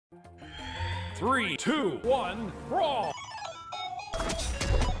3, 2, 1, brawl!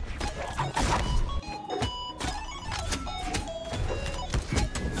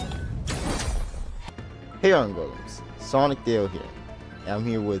 Hey on Golems, Sonicdail here. I'm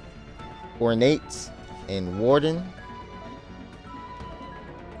here with Ornates and Warden.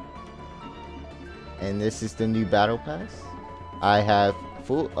 And this is the new battle pass. I have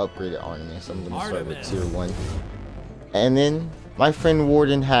full upgraded ARTIEMIS. I'm going to start with tier 1. And then my friend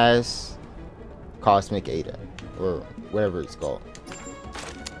Warden has Cosmic Ada, or whatever it's called.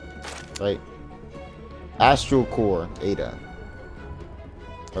 Right? Astral Core Ada.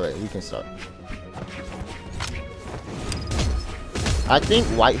 Alright, we can start. I think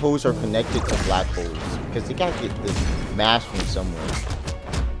white holes are connected to black holes because they gotta get the mass from somewhere.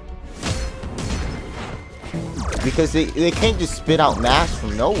 Because they can't just spit out mass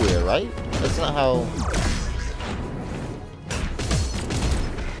from nowhere, right? That's not how.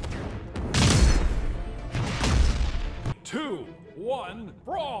 Two, one,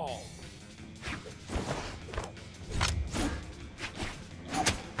 brawl!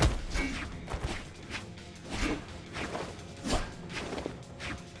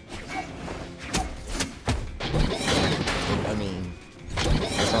 I mean,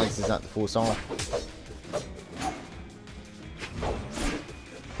 as long as it's not the full song.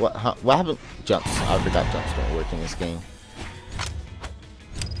 What happened? Jumps. I forgot jumps don't work in this game.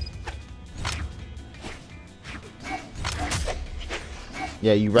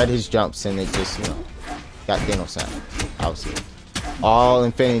 Yeah, you read his jumps and it just, you know, got Thanos sound. I'll see. All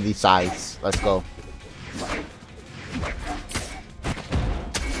infinity sides. Let's go.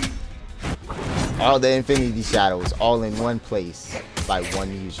 All the infinity shadows all in one place by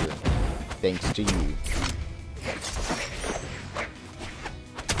one user. Thanks to you.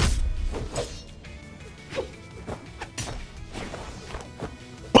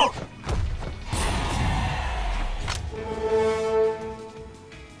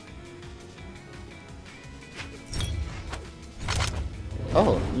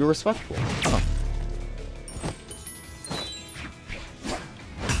 Oh, you're respectful. Huh.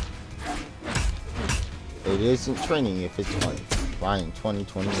 It isn't training if it's fun. Ryan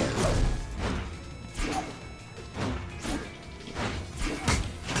 2021.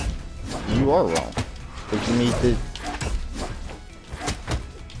 You are wrong. But you need to.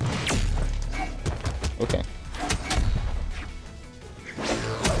 Okay.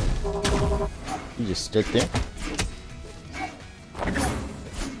 You just stood there.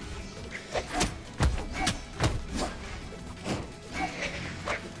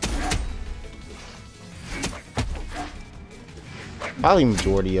 Probably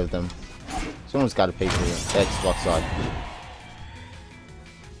majority of them. Someone's got to pay for the Xbox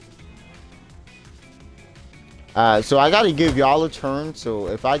Live. So I gotta give y'all a turn. So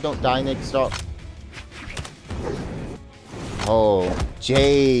if I don't die next up, oh,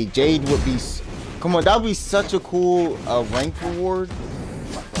 Jade would be. Come on, that would be such a cool rank reward.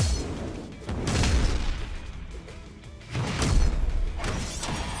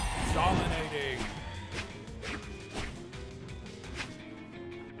 Dominating.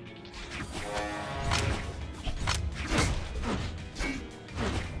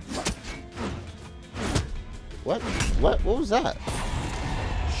 What was that?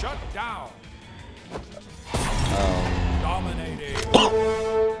 Shut down. Dominating.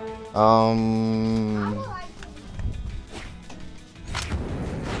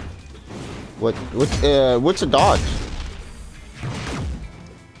 What's a dodge?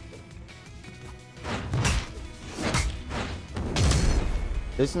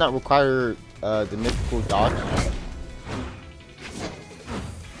 Does not require the mythical dodge.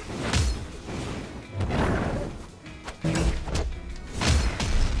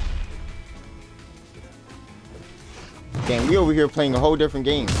 Damn, we over here playing a whole different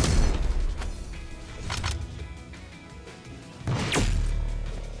game.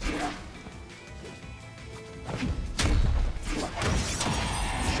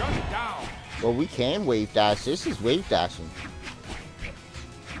 Shut down. Well, we can wave dash. This is wave dashing.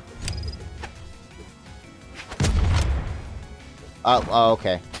 Oh,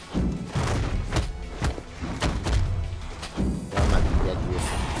 okay. That might be dead here.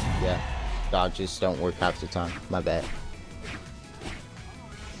 Yeah, dodges don't work half the time. My bad.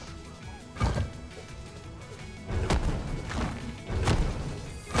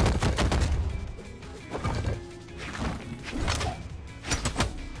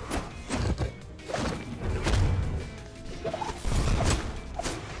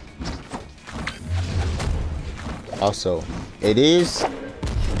 Also, it is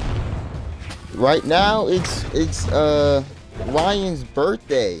right now. It's Ryan's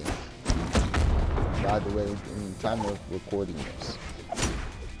birthday. by the way, in the time of recording this.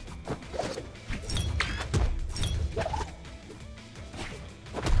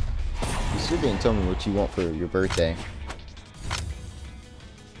 You still didn't tell me what you want for your birthday.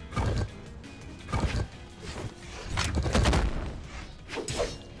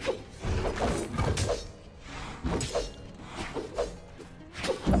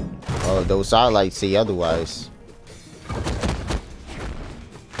 Oh, those satellites say otherwise.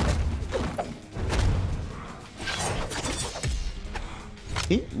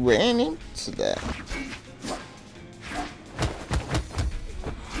 He ran into that.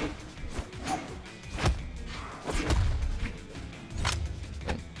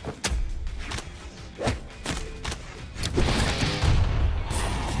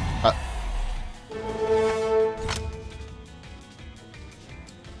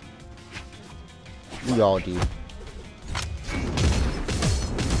 We all do.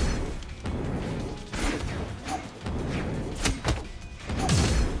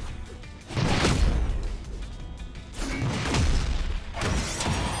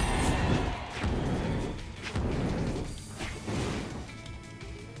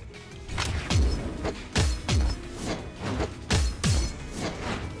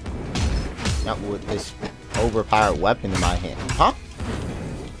 Not with this overpowered weapon in my hand. Huh?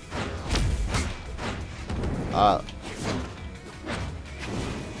 Oh.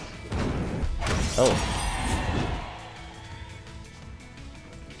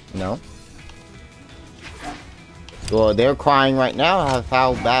 No. Well, they're crying right now of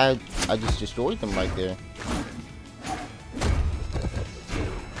how bad I just destroyed them right there.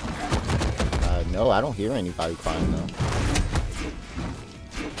 No, I don't hear anybody crying though.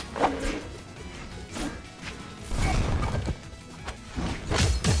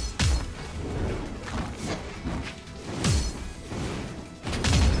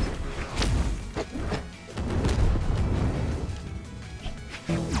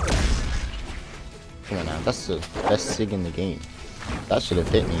 Come on now, that's the best sig in the game. That should have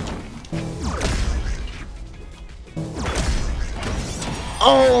hit me.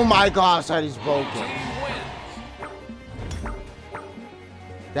 Oh my gosh, that is broken.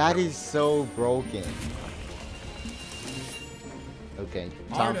 That is so broken. Okay,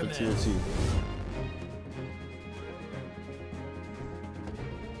 time for tier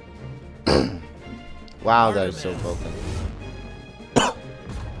 2. Wow, that is so broken.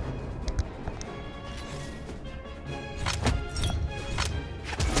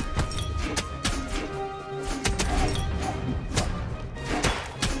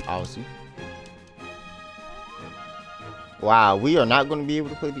 I'll see. Wow, we are not going to be able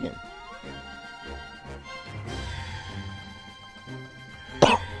to play the game.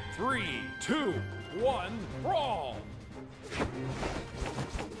 3, 2, 1, brawl!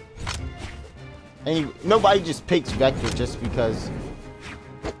 And nobody just picks Vector just because.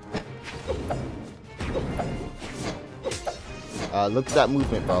 Look at that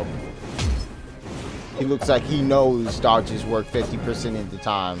movement, bro. He looks like he knows dodges work 50% of the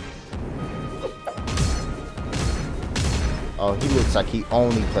time. Oh, he looks like he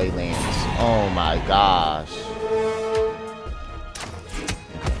only play lands. Oh my gosh.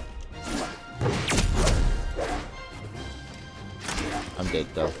 I'm dead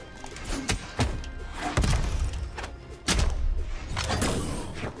though.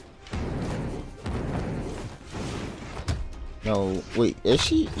 No, wait, is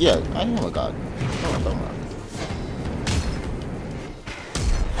she? Yeah, I know. Oh my god. Oh my god.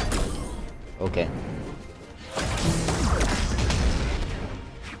 Okay.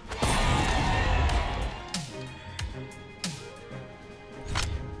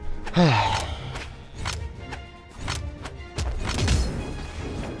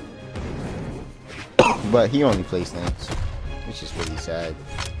 But he only plays lands, which is really sad.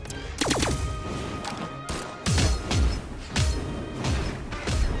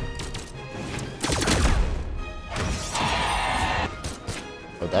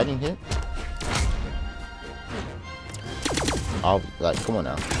 Oh, that didn't hit? Oh, like, come on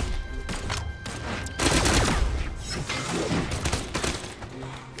now.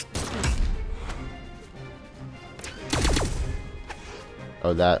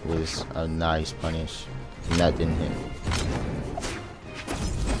 Oh, that was a nice punish. And that didn't hit.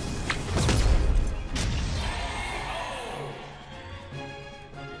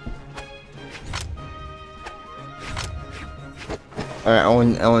 Alright,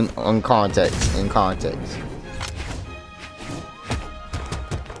 on context, in context.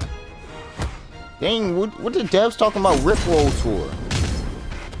 Dang, what the devs talking about Rick rolls for?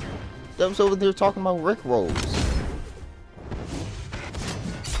 Devs over there talking about Rick rolls.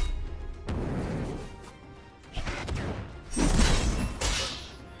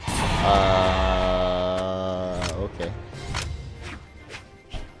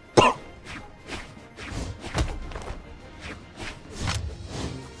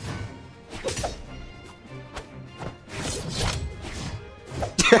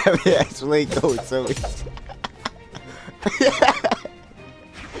 I mean, that's Link going so many times.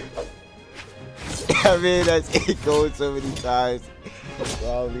 I mean, that's it going so many times.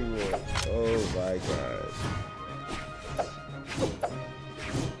 Probably more. Oh my gosh.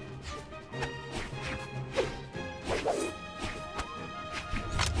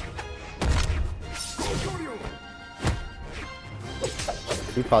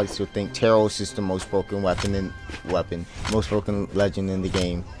 We probably still think Taros is the most broken most broken legend in the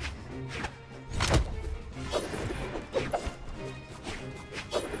game.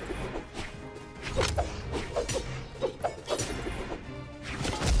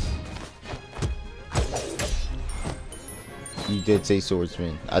 You did say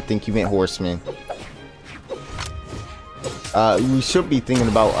swordsman. I think you meant horseman. We should be thinking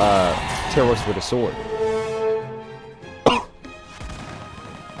about Taros with a sword.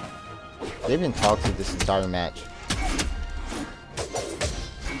 They've been toxic this entire match.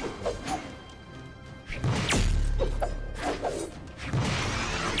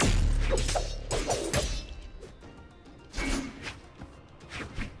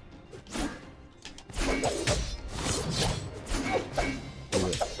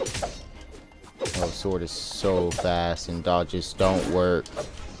 Oh, sword is so fast and dodges don't work.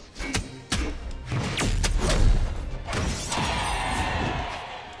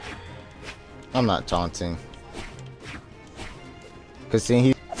 I'm not taunting. Cause then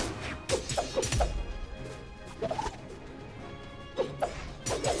he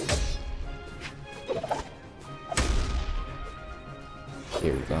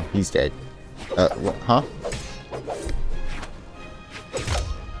here we go. He's dead. What, huh?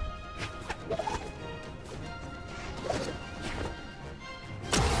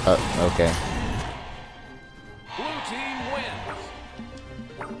 Okay. Blue team wins.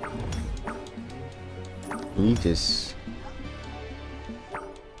 We just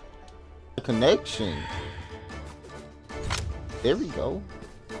connection. There we go.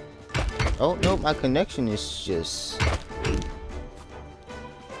 Oh no, my connection is just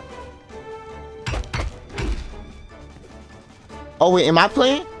oh wait, am I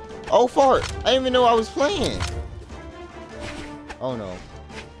playing? Oh fart. I didn't even know I was playing. Oh no.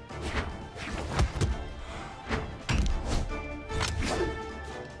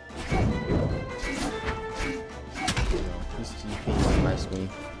 Me.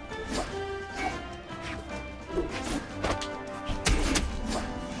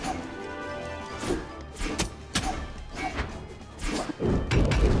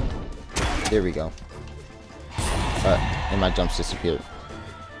 There we go. And my jumps disappeared.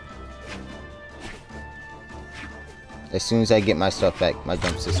 As soon as I get my stuff back, my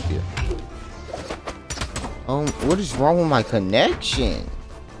jumps disappear. What is wrong with my connection?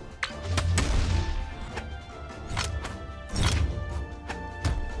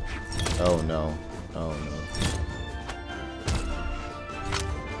 Oh no. Oh no.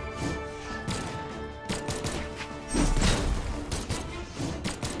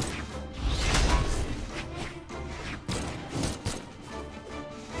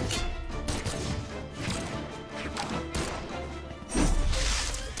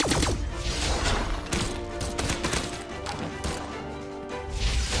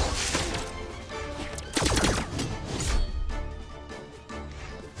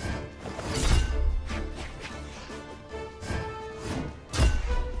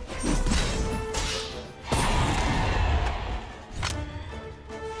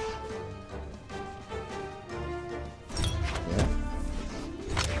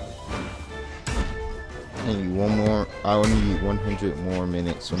 I need one more. I only need 100 more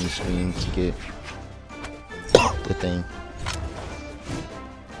minutes on the screen to get the thing.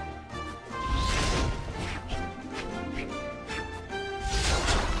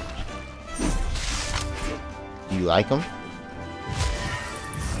 Do you like them?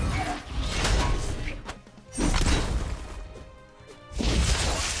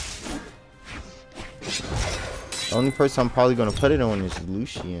 The only person I'm probably gonna put it on is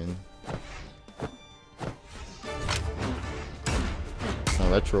Lucian.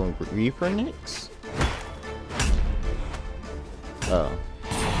 Retro Reaper Nix? Oh.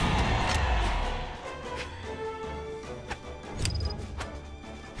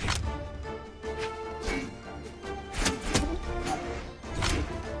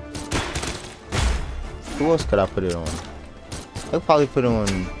 Who else could I put it on? I could probably put it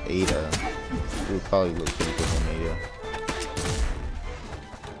on Ada. It would probably look pretty good on Ada.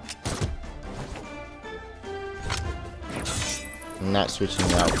 I'm not switching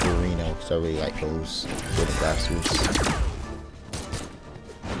out for Reno because I really like those little bastards.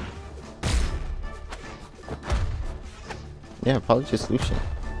 Yeah, probably just Lucian.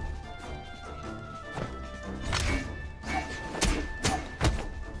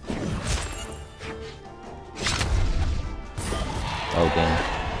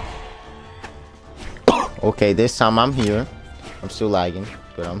 Okay, this time I'm here. I'm still lagging,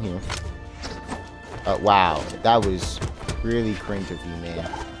 but I'm here. Wow, that was really cringe of you,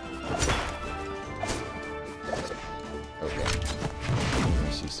 man. Okay. Let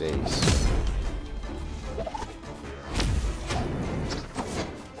me see saves.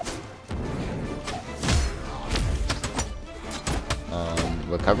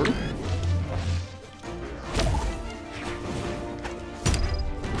 Recovery?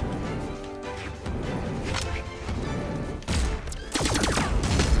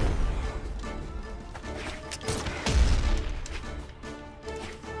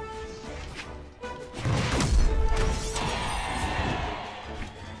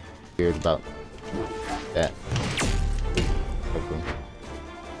 Weird about that. Okay.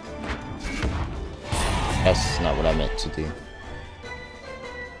 That's not what I meant to do.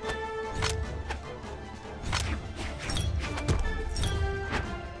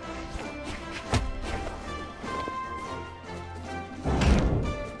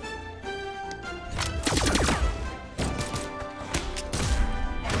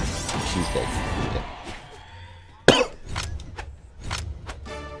 She's dead.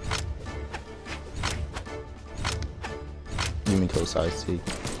 Yumiko side C.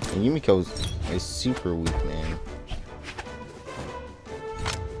 And Yumiko is super weak, man.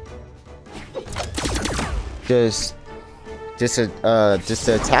 Does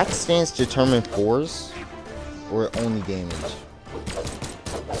the attack stance determine force or only damage?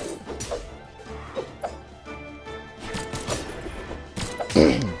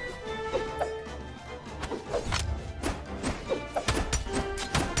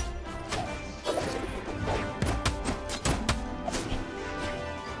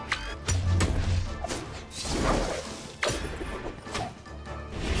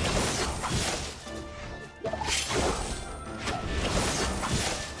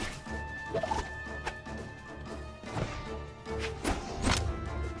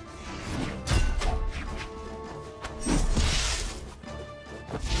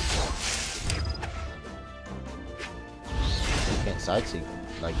 Side seek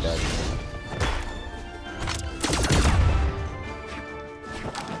like that.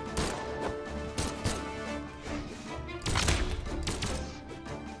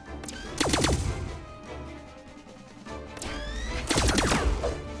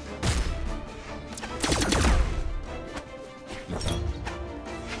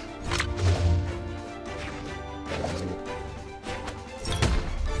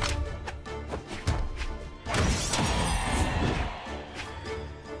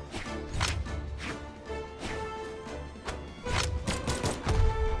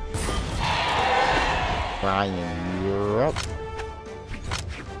 Ryan, you're up.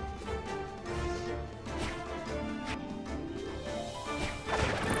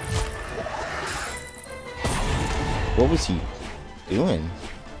 What was he doing?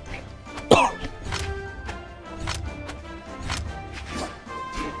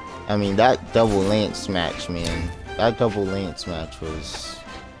 I mean, that double lance match, man. That double lance match was...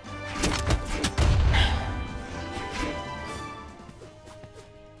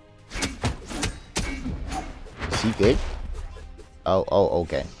 Is he good? Oh,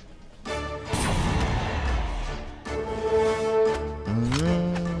 okay.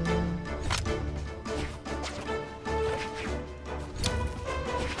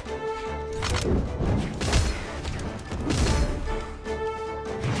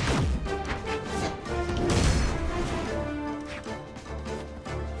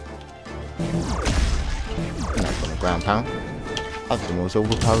 Not gonna ground pound. That's the most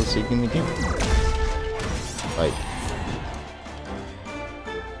overpowered stick in the game. Like,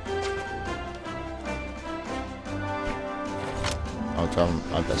 I'll try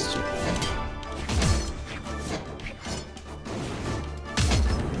my best to.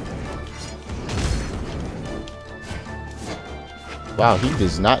 Wow, he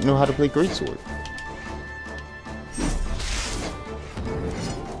does not know how to play greatsword.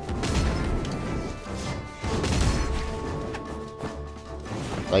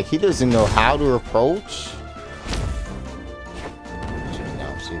 Like, he doesn't know how to approach.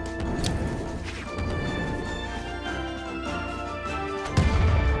 Now, see.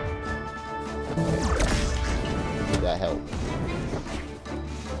 Did that help?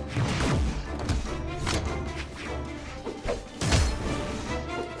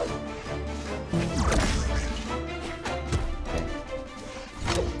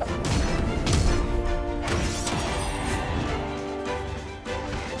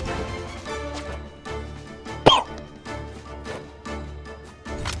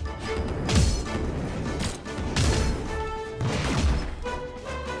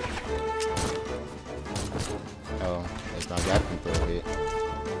 Now that can throw a hit.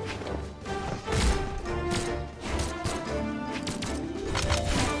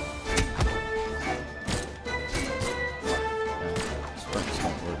 Sprints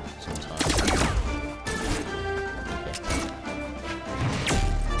don't work sometimes.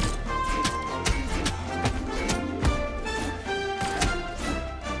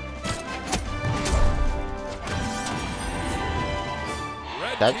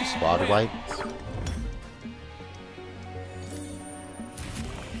 That just water wipe.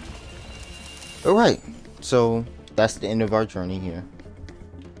 Alright, so that's the end of our journey here.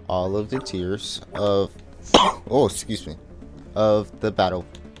 All of the tiers of oh, excuse me, of the battle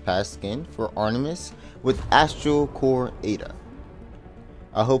pass skin for ARTIEMIS with Astral Core Ada.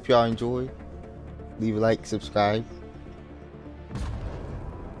 I hope y'all enjoyed. Leave a like, subscribe.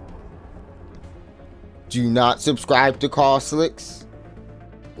 Do not subscribe to Carl Slicks.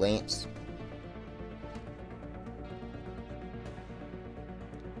 Lance.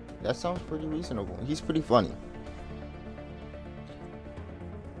 That sounds pretty reasonable. He's pretty funny.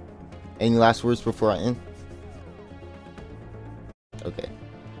 Any last words before I end?